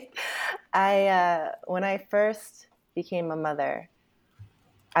 Like, when I first became a mother,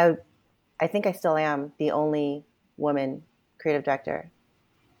 I I think I still am the only woman creative director,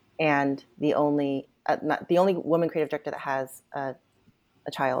 and the only not the only woman creative director that has a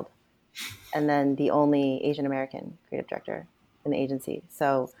child, and then the only Asian American creative director in the agency.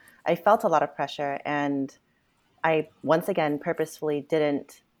 So I felt a lot of pressure, and I once again purposefully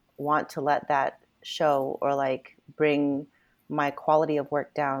didn't want to let that show or like bring my quality of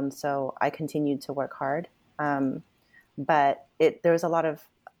work down. So I continued to work hard. But there's a lot of,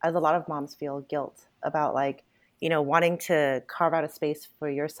 as a lot of moms feel guilt about like, wanting to carve out a space for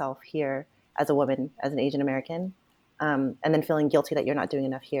yourself here as a woman, as an Asian American, and then feeling guilty that you're not doing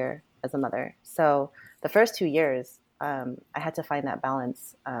enough here as a mother. So the first 2 years, I had to find that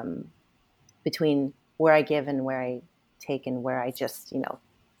balance between where I give and where I take, and where I just,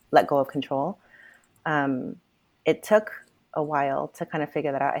 let go of control. Um, it took a while to kind of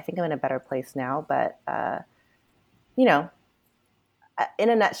figure that out. I think I'm in a better place now, but you know, in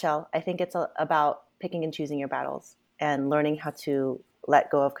a nutshell, I think it's about picking and choosing your battles and learning how to let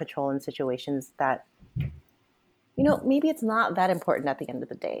go of control in situations that, maybe it's not that important at the end of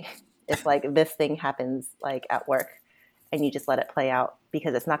the day. If like this thing happens like at work and you just let it play out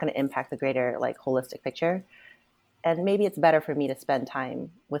because it's not going to impact the greater like holistic picture. And maybe it's better for me to spend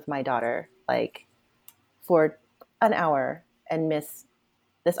time with my daughter like for an hour and miss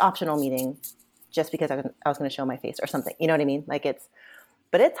this optional meeting just because I was going to show my face or something. You know what I mean? Like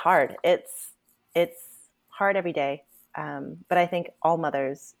but it's hard. It's hard every day. But I think all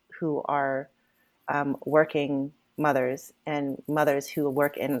mothers who are working mothers and mothers who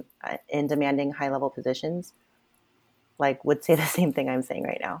work in demanding high level positions like would say the same thing I'm saying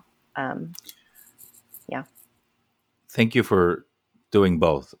right now. Yeah. Thank you for doing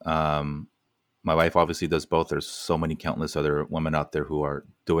both. My wife obviously does both. There's so many countless other women out there who are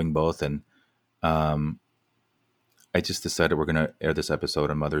doing both. And um, I just decided we're going to air this episode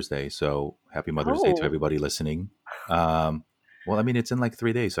on Mother's Day. So happy Mother's Day to Oh, everybody listening. Well, I mean, it's in like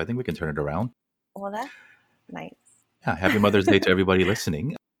 3 days, so I think we can turn it around. well, that's nice. Yeah, happy Mother's Day to everybody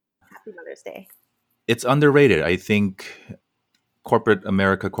listening. Happy Mother's Day. It's underrated. I think corporate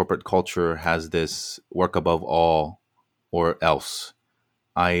America, corporate culture has this work above all or else.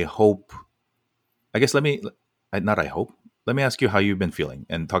 I hope, I guess, not I hope, let me ask you how you've been feeling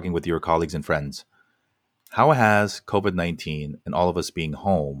and talking with your colleagues and friends. How has COVID 19 and all of us being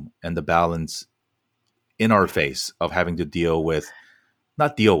home and the balance in our face of having to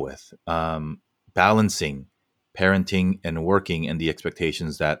not deal with, balancing parenting and working and the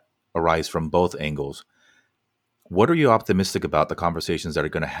expectations that arise from both angles? What are you optimistic about the conversations that are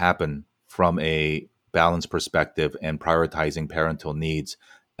going to happen from a balanced perspective and prioritizing parental needs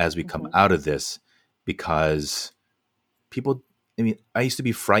as we come Mm-hmm. out of this? Because people, I mean, I used to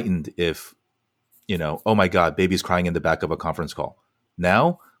be frightened if, oh my God, baby's crying in the back of a conference call.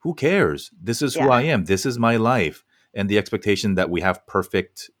 Now, who cares? This is who Yeah. I am. This is my life. And the expectation that we have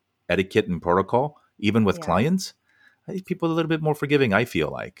perfect etiquette and protocol, even with Yeah. clients, I think people are a little bit more forgiving, I feel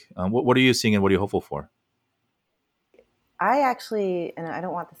like. What are you seeing and what are you hopeful for? I actually, and I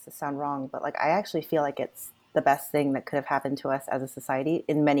don't want this to sound wrong, but like I actually feel like it's the best thing that could have happened to us as a society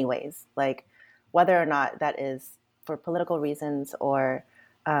in many ways. Like whether or not that is for political reasons or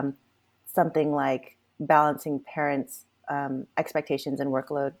um, something like balancing parents' expectations and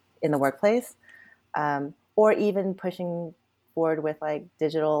workload in the workplace, or even pushing forward with like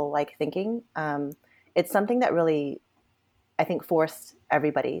digital like thinking. It's something that really I think forced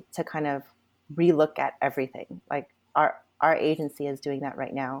everybody to kind of relook at everything. Like our agency is doing that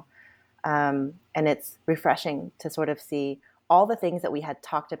right now, and it's refreshing to sort of see all the things that we had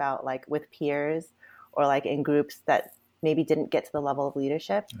talked about, like with peers or like in groups that maybe didn't get to the level of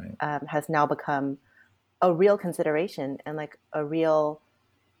leadership, Right. has now become a real consideration and like a real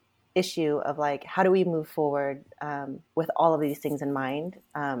issue of like how do we move forward with all of these things in mind.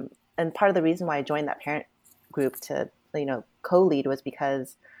 And part of the reason why I joined that parent group to co-lead was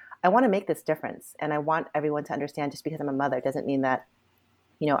because I want to make this difference, and I want everyone to understand just because I'm a mother doesn't mean that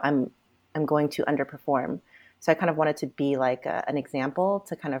I'm going to underperform. So I kind of wanted to be like an example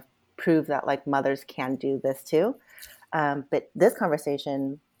to kind of prove that like mothers can do this too. But this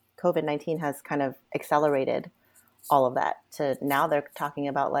conversation, COVID-19 has kind of accelerated all of that to now they're talking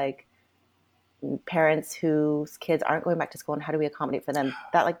about like parents whose kids aren't going back to school and how do we accommodate for them.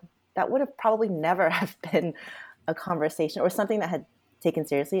 That would have probably never have been a conversation or something that had taken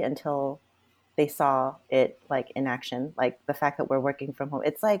seriously until they saw it like in action. Like the fact that we're working from home,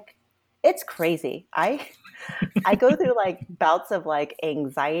 it's like it's crazy. I go through like bouts of like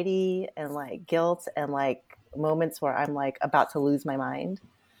anxiety and like guilt and like moments where I'm like about to lose my mind,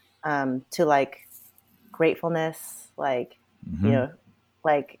 to like gratefulness, like you Hmm. know,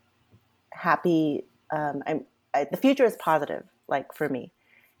 like happy. The future is positive. Like for me,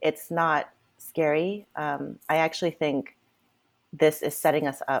 it's not scary. I actually think this is setting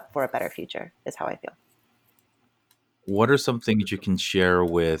us up for a better future. Is how I feel. What are some things you can share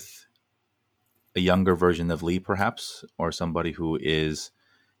with a younger version of Lee, perhaps, or somebody who is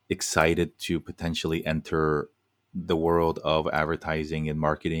excited to potentially enter the world of advertising and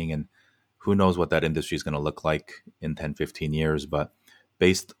marketing? And who knows what that industry is going to look like in 10, 15 years. But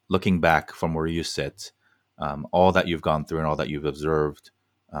based looking back from where you sit, all that you've gone through and all that you've observed,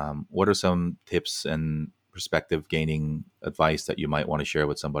 what are some tips and perspective gaining advice that you might want to share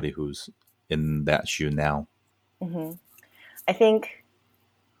with somebody who's in that shoe now? Hmm. I think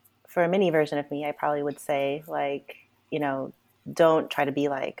for a mini version of me, I probably would say, like, you know, don't try to be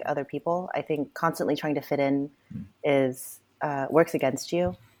like other people. I think constantly trying to fit in is works against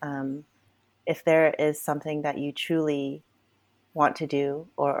you. If there is something that you truly want to do,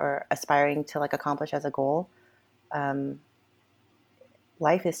 or aspiring to like accomplish as a goal, um,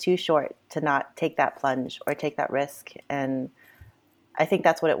 life is too short to not take that plunge or take that risk. And I think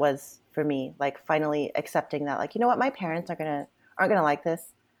that's what it was for me. Like finally accepting that, like, you know what, my parents aren't gonna like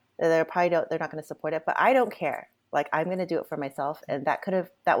this. They're not gonna support it, but I don't care. Like I'm gonna do it for myself, and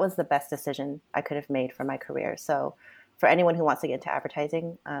that was the best decision I could have made for my career. So, for anyone who wants to get into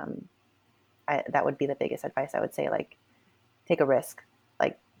advertising, that would be the biggest advice I would say. Like, take a risk.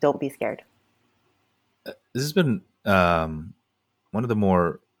 Like, don't be scared. This has been one of the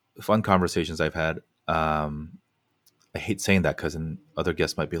more fun conversations I've had. I hate saying that because other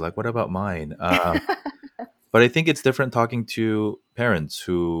guests might be like, "What about mine?" But I think it's different talking to parents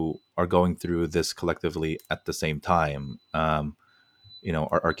who are going through this collectively at the same time.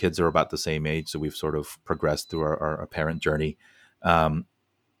 Our kids are about the same age, so we've sort of progressed through our parent journey um,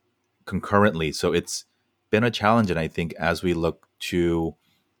 concurrently. So it's been a challenge, and I think as we look to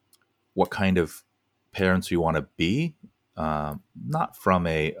what kind of parents we want to be, not from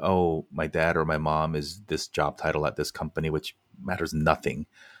my dad or my mom is this job title at this company, which matters nothing,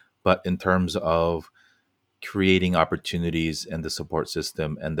 but in terms of creating opportunities and the support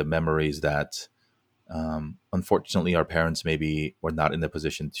system and the memories that unfortunately our parents maybe were not in the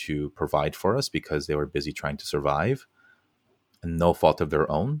position to provide for us because they were busy trying to survive, and no fault of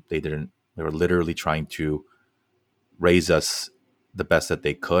their own. They were literally trying to raise us the best that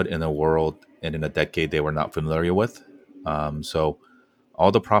they could in a world and in a decade they were not familiar with. So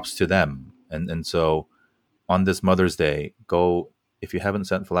all the props to them. And so on this Mother's Day, go, if you haven't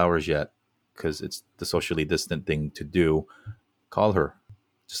sent flowers yet, because it's the socially distant thing to do, call her,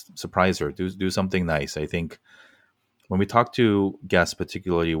 just surprise her, do something nice. I think when we talk to guests,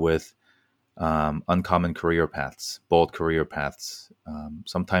 particularly with uncommon career paths, bold career paths,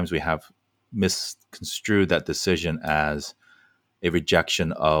 sometimes we have misconstrued that decision as a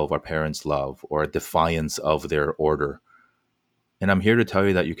rejection of our parents' love or a defiance of their order. And I'm here to tell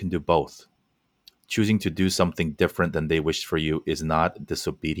you that you can do both. Choosing to do something different than they wished for you is not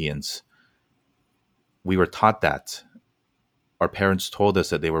disobedience. We were taught that. Our parents told us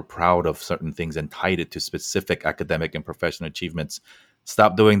that they were proud of certain things and tied it to specific academic and professional achievements.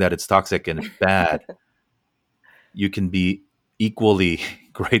 Stop doing that. It's toxic and it's bad. You can be equally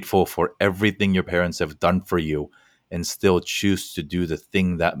grateful for everything your parents have done for you and still choose to do the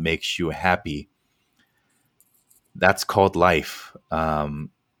thing that makes you happy. That's called life.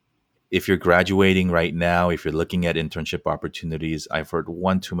 If you're graduating right now, if you're looking at internship opportunities, I've heard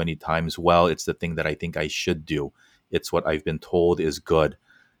one too many times, well, it's the thing that I think I should do. It's what I've been told is good.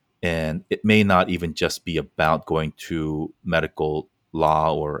 And it may not even just be about going to medical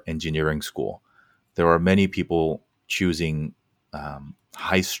law or engineering school. There are many people choosing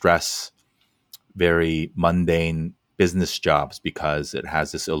high stress, very mundane business jobs because it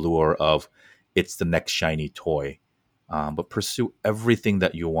has this allure of it's the next shiny toy. But pursue everything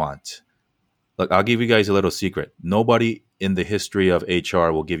that you want. Look, I'll give you guys a little secret. Nobody in the history of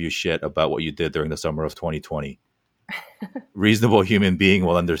HR will give you shit about what you did during the summer of 2020. Reasonable human being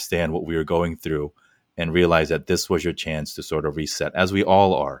will understand what we were going through and realize that this was your chance to sort of reset, as we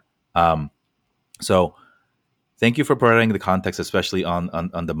all are. So thank you for providing the context, especially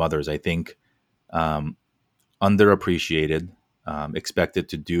on the mothers. I think um, underappreciated, expected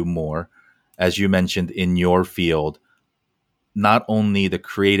to do more. As you mentioned in your field, not only the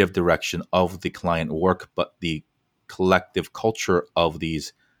creative direction of the client work, but the collective culture of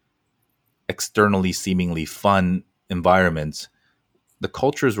these externally seemingly fun environments. The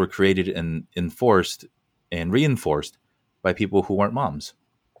cultures were created and enforced and reinforced by people who weren't moms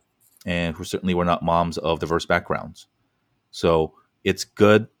and who certainly were not moms of diverse backgrounds. So it's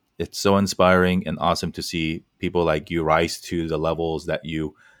good. It's so inspiring and awesome to see people like you rise to the levels that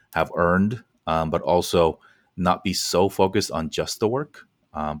you have earned, but also not be so focused on just the work,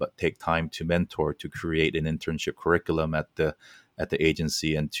 but take time to mentor, to create an internship curriculum at the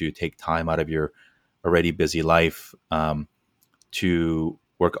agency, and to take time out of your already busy life to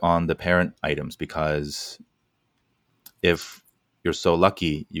work on the parent items. Because if you're so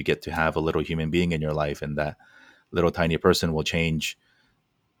lucky, you get to have a little human being in your life, and that little tiny person will change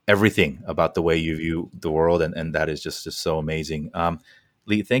everything about the way you view the world, and that is just so amazing.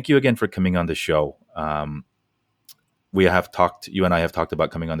 Lee, thank you again for coming on the show. You and I have talked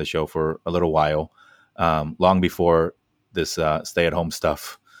about coming on the show for a little while. long before this stay-at-home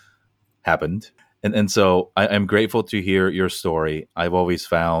stuff happened. And so I'm grateful to hear your story. I've always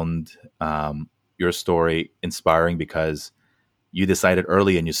found your story inspiring because you decided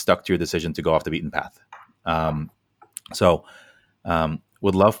early and you stuck to your decision to go off the beaten path. So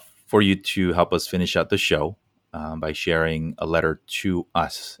would love for you to help us finish out the show by sharing a letter to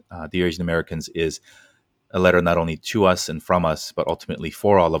us. Dear Asian Americans is a letter not only to us and from us, but ultimately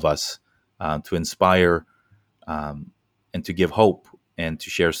for all of us to inspire and to give hope and to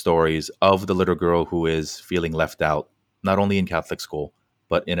share stories of the little girl who is feeling left out, not only in Catholic school,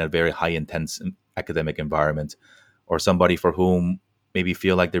 but in a very high intense academic environment, or somebody for whom maybe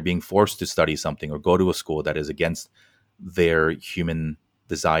feel like they're being forced to study something or go to a school that is against their human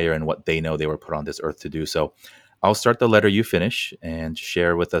desire and what they know they were put on this earth to do. So I'll start the letter, you finish, and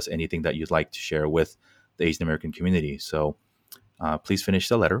share with us anything that you'd like to share with the Asian American community. So please finish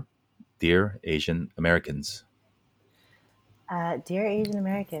the letter. Dear Asian Americans. Dear Asian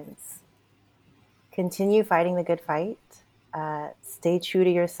Americans, continue fighting the good fight. Stay true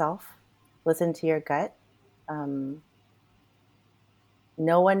to yourself. Listen to your gut. No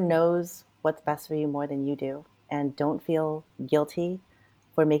one knows what's best for you more than you do. And don't feel guilty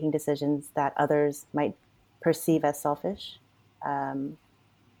for making decisions that others might perceive as selfish.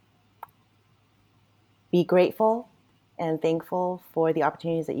 Be grateful and thankful for the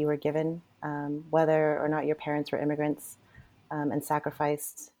opportunities that you were given, whether or not your parents were immigrants and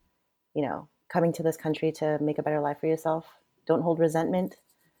sacrificed, coming to this country to make a better life for yourself. Don't hold resentment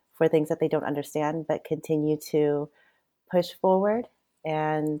for things that they don't understand, but continue to push forward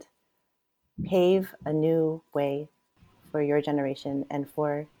and pave a new way for your generation and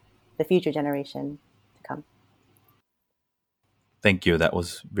for the future generation to come. Thank you. That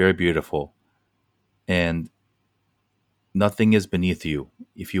was very beautiful. And nothing is beneath you.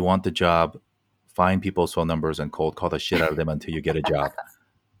 If you want the job, find people's phone numbers and cold call the shit out of them until you get a job.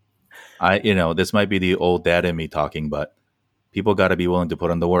 This might be the old dad in me talking, but people got to be willing to put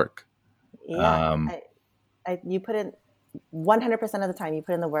in the work. Yeah, you put in 100% of the time. You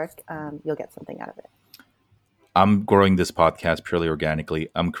put in the work, you'll get something out of it. I'm growing this podcast purely organically.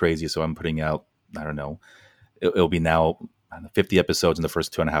 I'm crazy, so I'm putting out, I don't know, it'll be now 50 episodes in the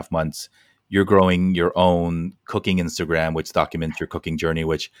first 2.5 months. You're growing your own cooking Instagram, which documents your cooking journey,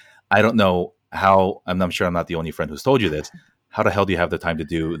 which I don't know how, I'm sure I'm not the only friend who's told you this. How the hell do you have the time to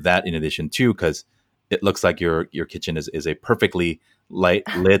do that in addition to? Because it looks like your kitchen is a perfectly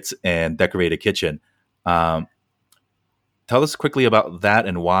lit and decorated kitchen. Tell us quickly about that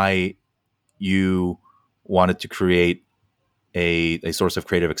and why you wanted to create a source of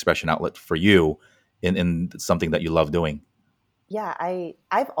creative expression outlet for you in something that you love doing. Yeah,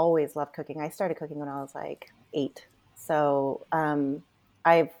 I've always loved cooking. I started cooking when I was like 8. So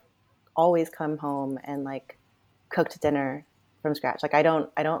I've always come home and like cooked dinner from scratch. Like I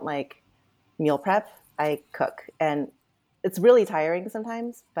don't like meal prep. I cook, and it's really tiring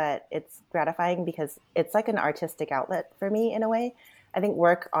sometimes, but it's gratifying because it's like an artistic outlet for me in a way. I think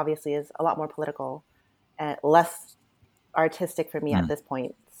work obviously is a lot more political and less artistic for me at this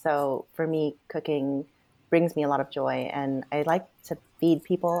point. So for me, cooking brings me a lot of joy, and I like to feed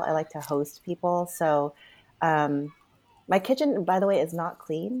people. I like to host people. So my kitchen, by the way, is not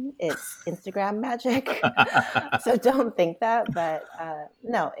clean. It's Instagram magic. So don't think that. But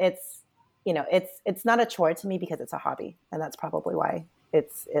no, it's not a chore to me because it's a hobby, and that's probably why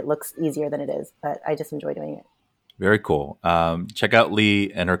it looks easier than it is. But I just enjoy doing it. Very cool. Check out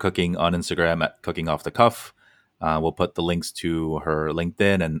Lee and her cooking on Instagram at Cooking Off the Cuff. We'll put the links to her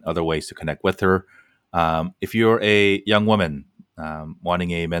LinkedIn and other ways to connect with her. If you're a young woman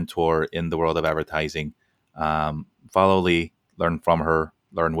wanting a mentor in the world of advertising, follow Lee, learn from her,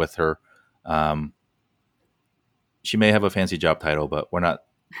 learn with her. She may have a fancy job title, but we're not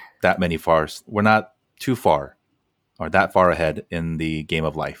we're not too far or that far ahead in the game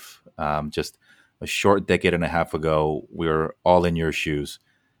of life. Just a short decade and a half ago, we were all in your shoes,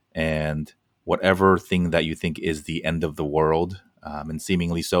 and whatever thing that you think is the end of the world, and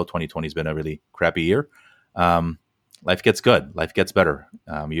seemingly so, 2020 has been a really crappy year. Life gets good. Life gets better.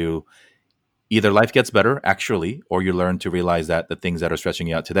 Either life gets better, actually, or you learn to realize that the things that are stressing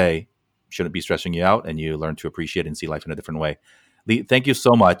you out today shouldn't be stressing you out, and you learn to appreciate and see life in a different way. Lee, thank you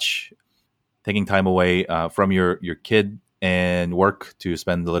so much taking time away from your kid and work to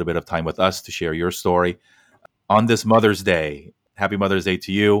spend a little bit of time with us to share your story on this Mother's Day. Happy Mother's Day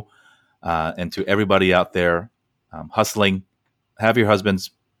to you and to everybody out there hustling. Have your husbands,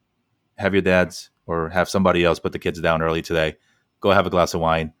 have your dads, or have somebody else put the kids down early today. Go have a glass of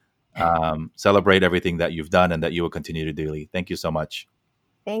wine. Celebrate everything that you've done and that you will continue to do, Lee. Thank you so much.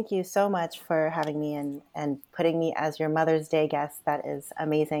 Thank you so much for having me and putting me as your Mother's Day guest. That is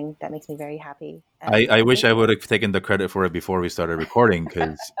amazing. That makes me very happy. I And wish thank I you. would have taken the credit for it before we started recording,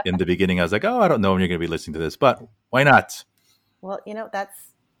 because in the beginning I was like, oh, I don't know when you're going to be listening to this, but why not? Well, that's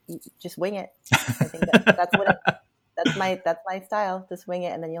just wing it. I think that's what it that's my style. Just wing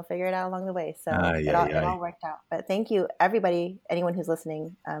it, and then you'll figure it out along the way. So Ay, it ay, all worked out. But thank you, everybody, anyone who's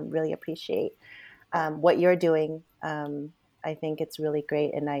listening. Really appreciate what you're doing. I think it's really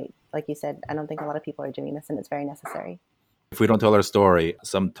great, and like you said, I don't think a lot of people are doing this, and it's very necessary. if we don't tell our story,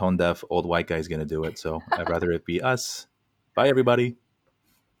 some tone deaf old white guy is going to do it. So I'd rather it be us. Bye, everybody.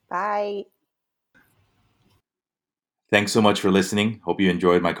 Bye. Thanks so much for listening. Hope you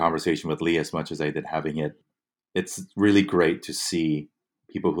enjoyed my conversation with Lee as much as I did having it. It's really great to see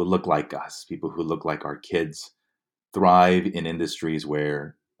people who look like us, people who look like our kids, thrive in industries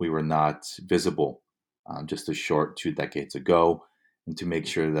where we were not visible just a short 2 decades ago, and to make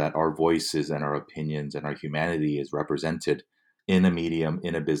sure that our voices and our opinions and our humanity is represented in a medium,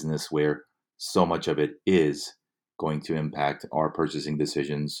 in a business where so much of it is going to impact our purchasing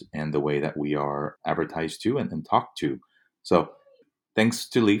decisions and the way that we are advertised to and talked to. So, thanks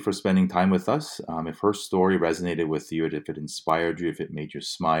to Lee for spending time with us. If her story resonated with you, if it inspired you, if it made you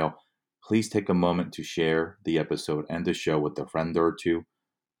smile, please take a moment to share the episode and the show with a friend or two.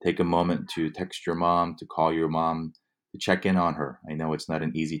 Take a moment to text your mom, to call your mom, to check in on her. I know it's not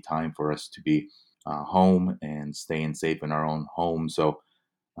an easy time for us to be home and staying safe in our own home. So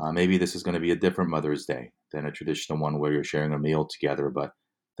maybe this is going to be a different Mother's Day than a traditional one where you're sharing a meal together, but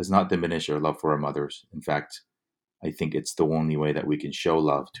does not diminish our love for our mothers. In fact, I think it's the only way that we can show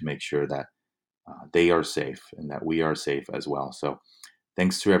love, to make sure that they are safe and that we are safe as well. So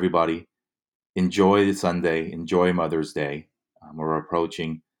thanks to everybody. Enjoy the Sunday. Enjoy Mother's Day. We're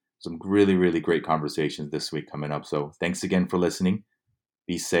approaching some really, really great conversations this week coming up. So thanks again for listening.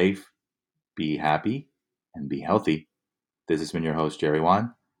 Be safe, be happy, and be healthy. This has been your host, Jerry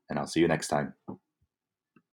Wan, and I'll see you next time.